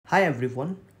Hi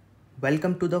everyone,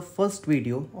 welcome to the first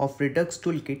video of Redux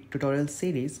Toolkit tutorial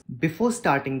series. Before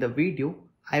starting the video,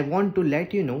 I want to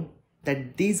let you know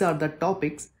that these are the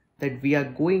topics that we are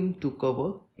going to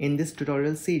cover in this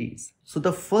tutorial series. So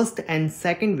the first and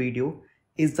second video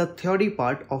is the theory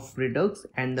part of Redux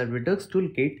and the Redux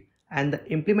Toolkit, and the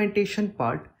implementation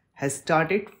part has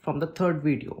started from the third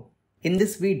video. In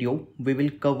this video, we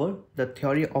will cover the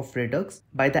theory of Redux.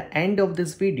 By the end of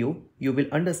this video, you will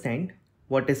understand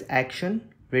what is action,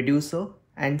 reducer,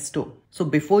 and store. So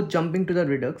before jumping to the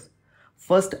Redux,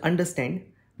 first understand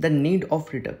the need of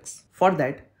Redux. For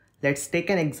that, let's take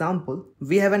an example.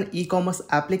 We have an e-commerce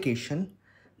application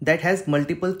that has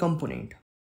multiple components.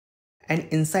 And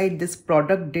inside this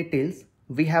product details,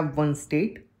 we have one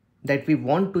state that we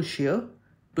want to share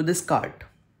to this cart.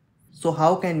 So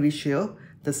how can we share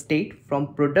the state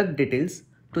from product details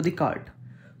to the cart?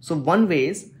 So one way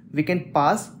is we can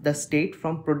pass the state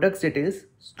from product details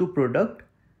to product,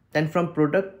 then from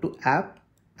product to app,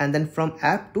 and then from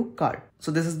app to cart.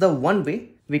 So this is the one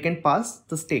way we can pass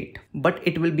the state, but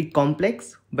it will be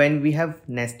complex when we have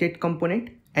nested component,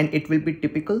 and it will be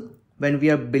typical when we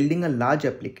are building a large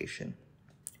application.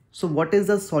 So what is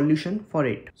the solution for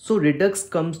it? So Redux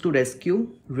comes to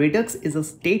rescue. Redux is a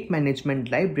state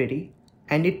management library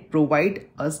and it provides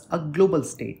us a global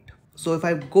state. So if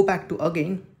I go back to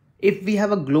again, if we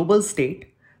have a global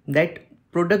state that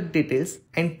product details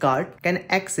and cart can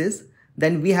access,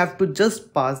 then we have to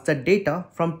just pass the data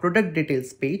from product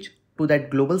details page to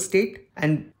that global state,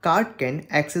 and cart can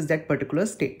access that particular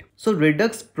state. So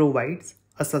Redux provides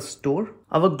us a store.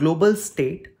 Our global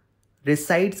state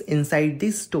resides inside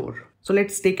this store. So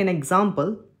let's take an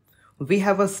example. We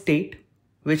have a state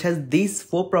which has these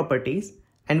 4 properties,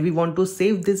 and we want to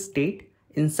save this state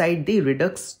inside the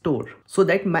Redux store so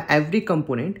that every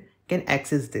component can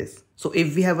access this. So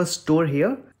if we have a store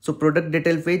here, so product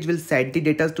detail page will set the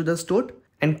data to the store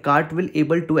and cart will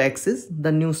able to access the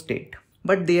new state.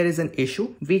 But there is an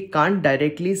issue. We can't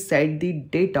directly set the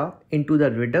data into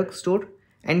the Redux store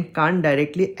and can't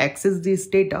directly access this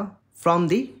data from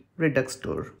the Redux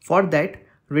store. For that,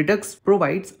 Redux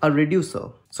provides a reducer.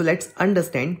 So let's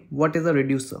understand what is a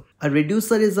reducer. A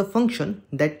reducer is a function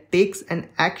that takes an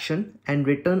action and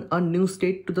return a new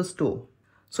state to the store.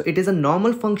 So it is a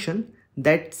normal function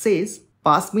that says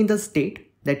pass me the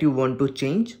state that you want to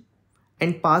change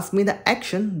and pass me the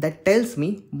action that tells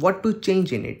me what to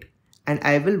change in it, and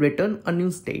I will return a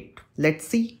new state. Let's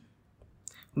see.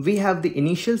 We have the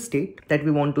initial state that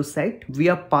we want to set. We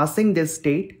are passing this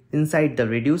state inside the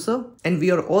reducer, and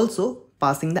we are also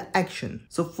passing the action.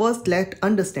 So first let's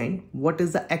understand what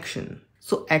is the action.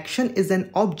 So action is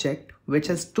an object which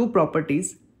has 2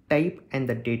 properties, type and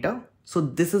the data. So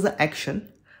this is an action.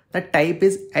 The type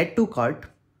is add to cart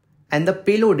and the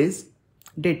payload is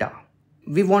data.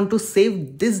 We want to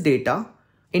save this data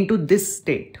into this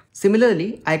state.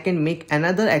 Similarly, I can make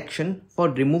another action for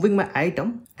removing my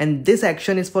item, and this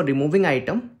action is for removing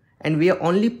item, and we are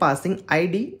only passing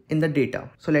ID in the data.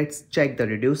 So let's check the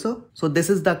reducer. So this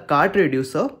is the cart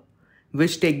reducer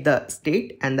which take the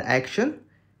state and the action.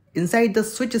 Inside the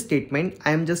switch statement,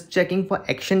 I am just checking for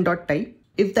action.type.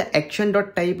 If the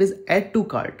action.type is add to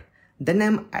cart, then I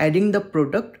am adding the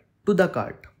product to the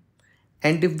cart.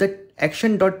 And if the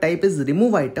action.type is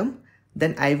remove item,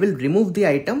 then I will remove the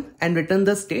item and return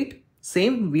the state.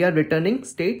 Same, we are returning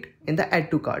state in the add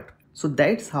to cart. So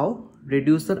that's how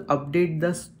reducer update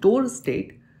the store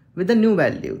state with the new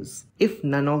values. If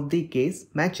none of the case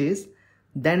matches,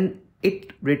 then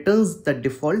it returns the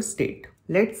default state.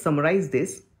 Let's summarize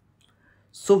this.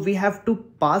 So we have to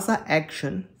pass an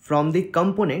action from the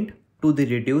component to the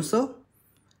reducer,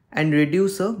 and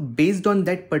reducer based on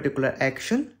that particular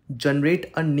action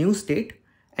generate a new state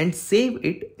and save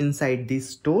it inside the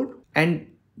store, and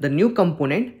the new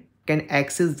component can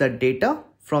access the data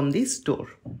from the store.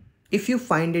 If you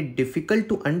find it difficult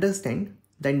to understand,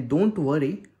 then don't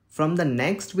worry. From the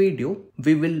next video,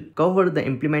 we will cover the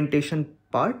implementation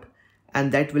part,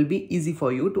 and that will be easy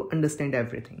for you to understand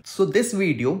everything. So this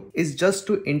video is just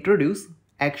to introduce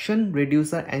action,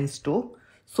 reducer and store,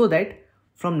 so that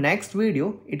from next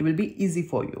video, it will be easy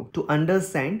for you to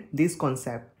understand this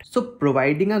concept. So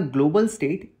providing a global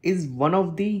state is one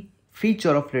of the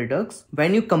feature of Redux.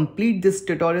 When you complete this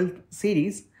tutorial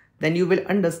series, then you will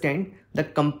understand the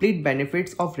complete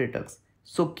benefits of Redux.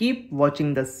 So keep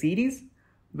watching the series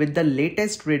with the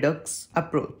latest Redux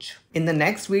approach. In the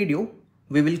next video,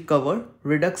 we will cover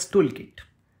Redux Toolkit.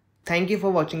 Thank you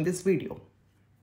for watching this video.